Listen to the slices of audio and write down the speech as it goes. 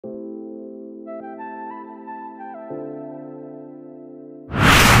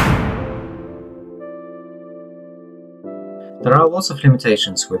There are lots of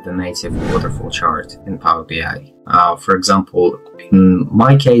limitations with the native waterfall chart in Power BI. For example, in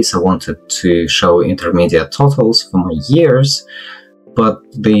my case, I wanted to show intermediate totals for my years, but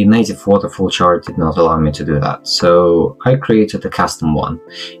the native waterfall chart did not allow me to do that, so I created a custom one.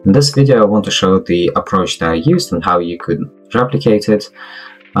 In this video, I want to show the approach that I used and how you could replicate it,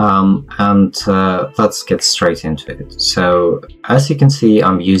 let's get straight into it. So, as you can see,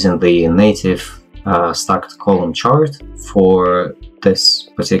 I'm using the native stacked column chart for this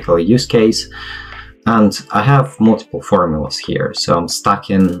particular use case, and I have multiple formulas here, so I'm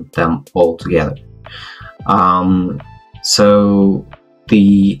stacking them all together. So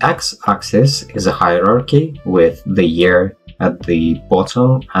the x-axis is a hierarchy with the year at the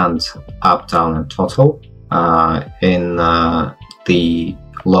bottom and up, down, and total in the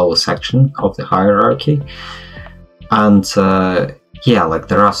lower section of the hierarchy. And yeah, like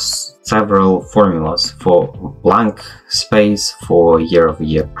there are several formulas for blank space, for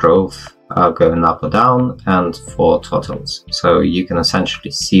year-over-year growth going up or down, and for totals. So you can essentially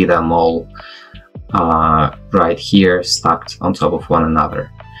see them all right here stacked on top of one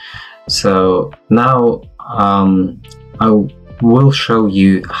another. So now I will show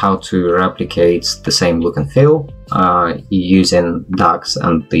you how to replicate the same look and feel using DAX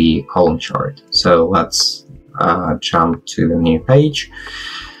and the column chart. So let's jump to the new page,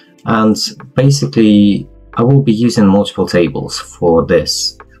 and basically I will be using multiple tables for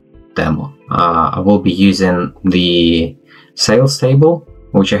this demo. I will be using the sales table,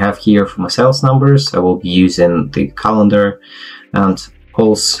 which I have here for my sales numbers. I will be using the calendar, and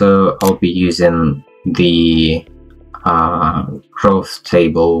also I'll be using the growth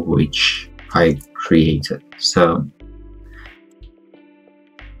table which I created. So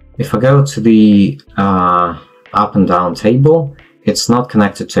if I go to the up and down table, it's not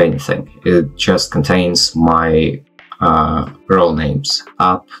connected to anything. It just contains my row names,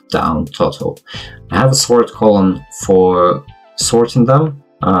 up, down, total. I have a sort column for sorting them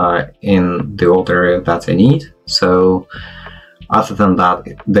in the order that I need. So other than that,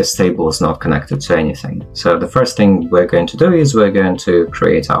 this table is not connected to anything. So the first thing we're going to do is we're going to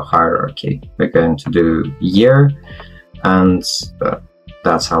create our hierarchy. We're going to do year, and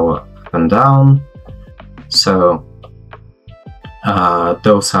that's our up and down. So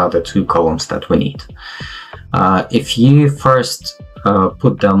those are the two columns that we need. If you first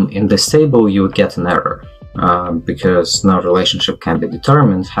put them in this table, you would get an error because no relationship can be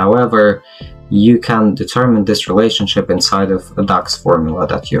determined. However, you can determine this relationship inside of a DAX formula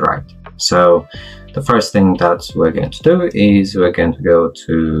that you write. So the first thing that we're going to do is we're going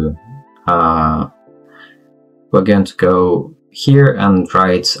to go here and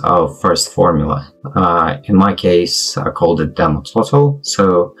write our first formula. In my case, I called it demo total.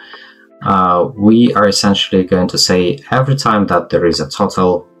 So we are essentially going to say every time that there is a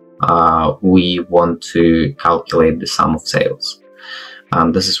total, we want to calculate the sum of sales.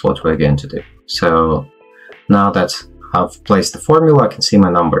 And this is what we're going to do. So now that I've placed the formula, I can see my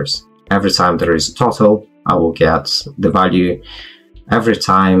numbers. Every time there is a total, I will get the value. Every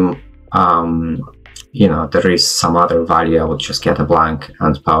time you know, there is some other value, I would just get a blank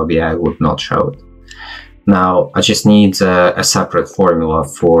and Power BI would not show it. Now I just need a separate formula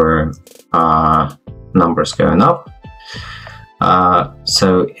for numbers going up.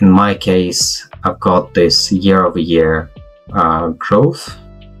 So in my case, I've got this year-over-year growth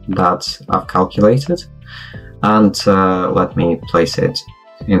that I've calculated, and let me place it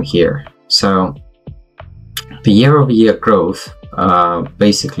in here. So the year-over-year growth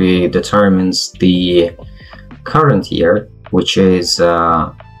basically determines the current year, which is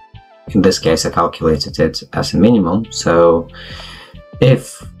in this case I calculated it as a minimum. So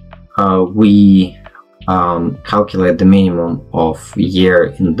if we calculate the minimum of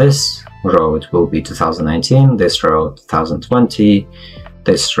year in this row, it will be 2019, this row 2020,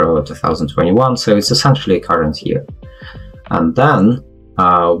 this row 2021, so it's essentially a current year. And then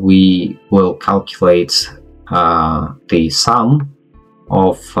we will calculate the sum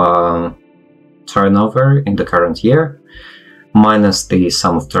of turnover in the current year minus the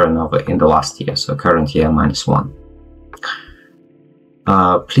sum of turnover in the last year, so current year minus 1.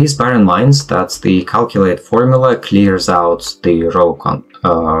 Please bear in mind that the calculate formula clears out the row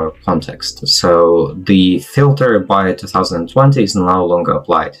context, so the filter by 2020 is no longer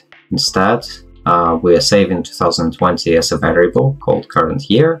applied. Instead, we are saving 2020 as a variable called current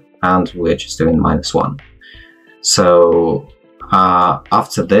year, and we're just doing minus 1. So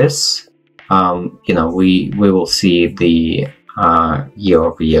after this, you know, we will see the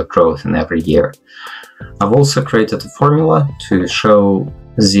year-over-year growth in every year. I've also created a formula to show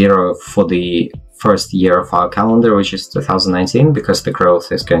 0 for the first year of our calendar, which is 2019, because the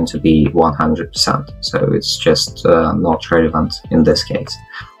growth is going to be 100%. So it's just not relevant in this case.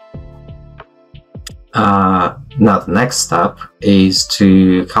 Now the next step is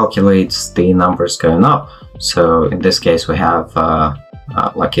to calculate the numbers going up. So in this case we have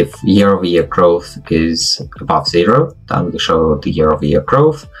like if year-over-year growth is above 0, then we show the year-over-year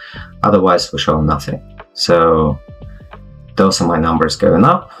growth, otherwise we show nothing. So those are my numbers going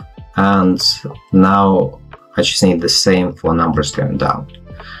up, and now I just need the same for numbers going down.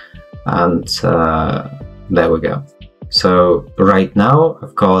 And there we go. So right now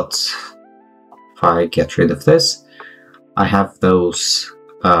I've got, if I get rid of this, I have those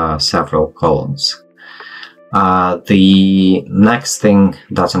several columns. The next thing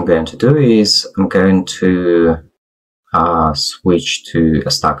that I'm going to do is I'm going to switch to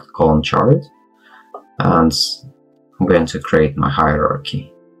a stacked column chart, and I'm going to create my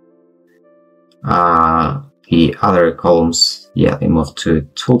hierarchy. The other columns, yeah, they move to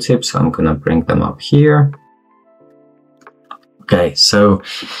tooltip, so I'm going to bring them up here. Okay, so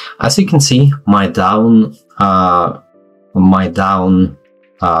as you can see, my down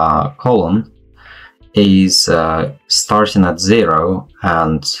column is starting at 0,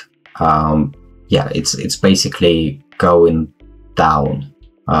 and yeah, it's basically going down.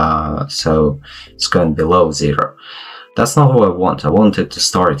 So it's going below 0. That's not what I want. I want it to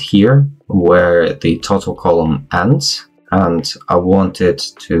start here where the total column ends, and I want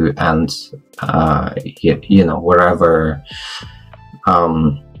it to end you know, wherever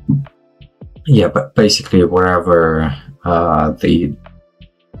yeah, but basically wherever the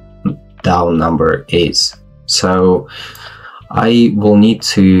down number is. So I will need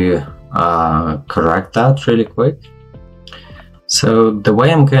to correct that really quick. So the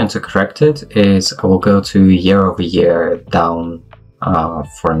way I'm going to correct it is I will go to year-over-year down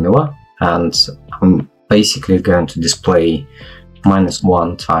formula, and I'm basically going to display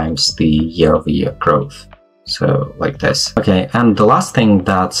 -1 times the year-over-year growth. So like this. Okay, and the last thing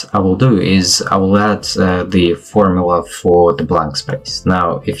that I will do is I will add the formula for the blank space.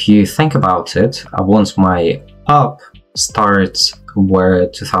 Now, if you think about it, I want my up starts where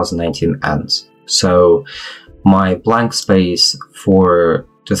 2019 ends. So my blank space for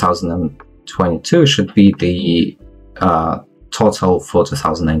 2022 should be the total for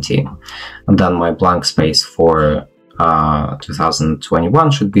 2019. And then my blank space for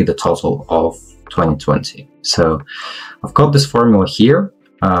 2021 should be the total of 2020. So I've got this formula here.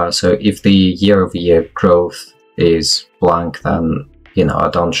 So if the year-over-year growth is blank, then you know I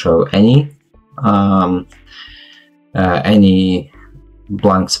don't show any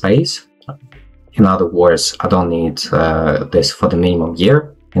blank space. In other words, I don't need this for the minimum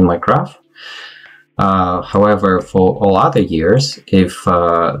year in my graph. However, for all other years, if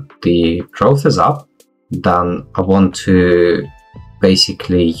the growth is up, then I want to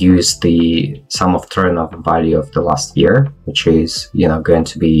basically use the sum of turnover value of the last year, which is, you know, going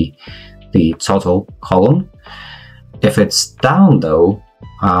to be the total column. If it's down though,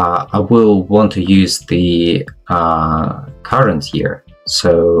 I will want to use the current year.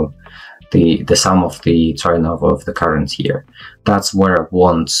 So the sum of the turnover of the current year. That's where I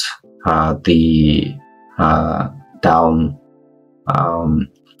want the down.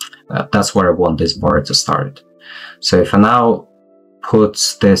 That's where I want this bar to start. So if I now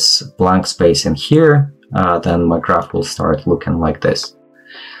put this blank space in here, then my graph will start looking like this.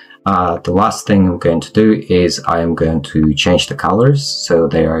 The last thing I'm going to do is I am going to change the colors so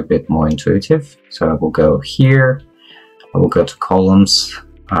they are a bit more intuitive. So I will go here, I will go to columns.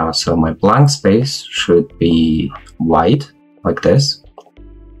 So my blank space should be white, like this.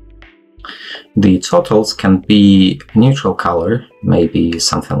 The totals can be neutral color, maybe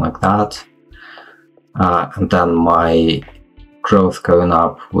something like that. And then my growth going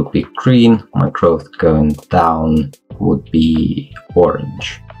up would be green, my growth going down would be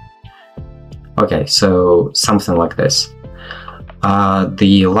orange. Okay, so something like this.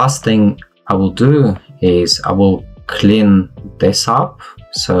 The last thing I will do is I will clean this up.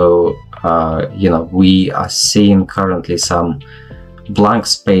 So, you know, we are seeing currently some blank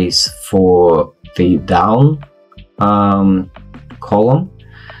space for the down column,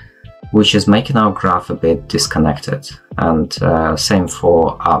 which is making our graph a bit disconnected, and same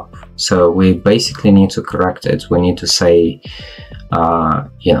for up. So we basically need to correct it. We need to say,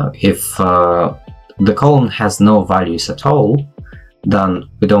 you know, if the column has no values at all, then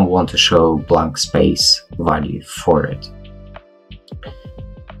we don't want to show blank space value for it.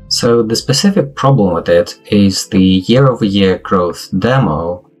 So the specific problem with it is the year-over-year growth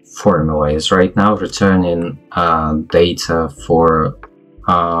demo formula is right now returning data for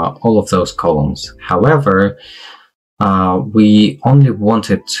all of those columns. However, we only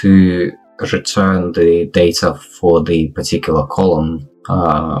wanted to return the data for the particular column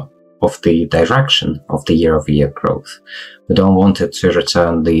of the direction of the year-over-year growth. We don't want it to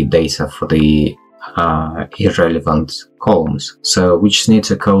return the data for the irrelevant columns, so we just need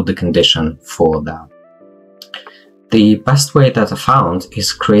to code the condition for that. The best way that I found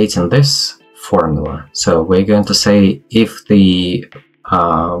is creating this formula. So we're going to say if the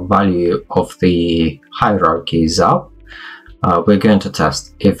value of the hierarchy is up, we're going to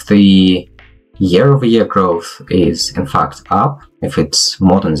test if the year-over-year growth is in fact up. If it's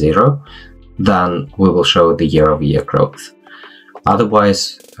more than 0, then we will show the year-over-year growth.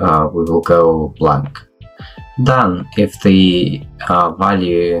 Otherwise, we will go blank. Then, if the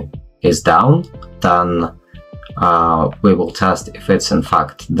value is down, then we will test if it's in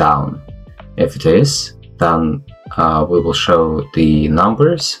fact down. If it is, then we will show the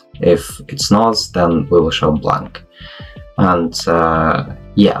numbers. If it's not, then we will show blank. And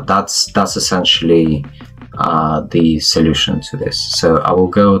yeah, that's essentially the solution to this. So I will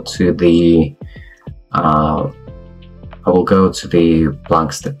go to the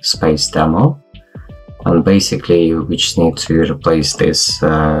blank space demo, and basically we just need to replace this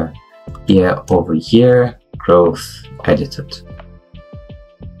year-over-year growth edited.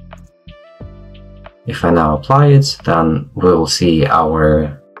 If I now apply it, then we will see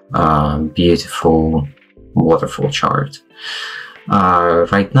our beautiful waterfall chart.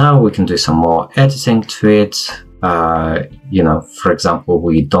 Right now we can do some more editing to it. You know, for example,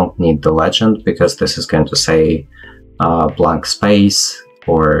 we don't need the legend because this is going to say blank space,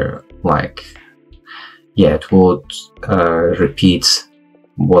 or like, yeah, it would repeat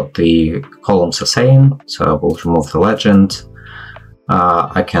what the columns are saying. So I will remove the legend.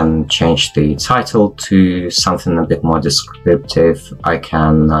 I can change the title to something a bit more descriptive. I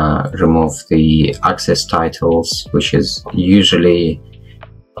can remove the axis titles, which is usually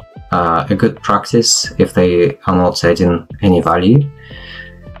a good practice if they are not adding any value.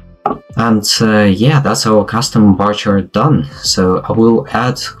 And yeah, that's our custom bar chart done. So I will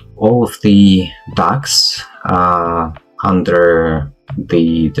add all of the DAX under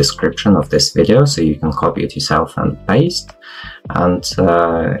the description of this video, so you can copy it yourself and paste. And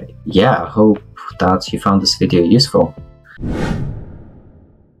yeah, I hope that you found this video useful.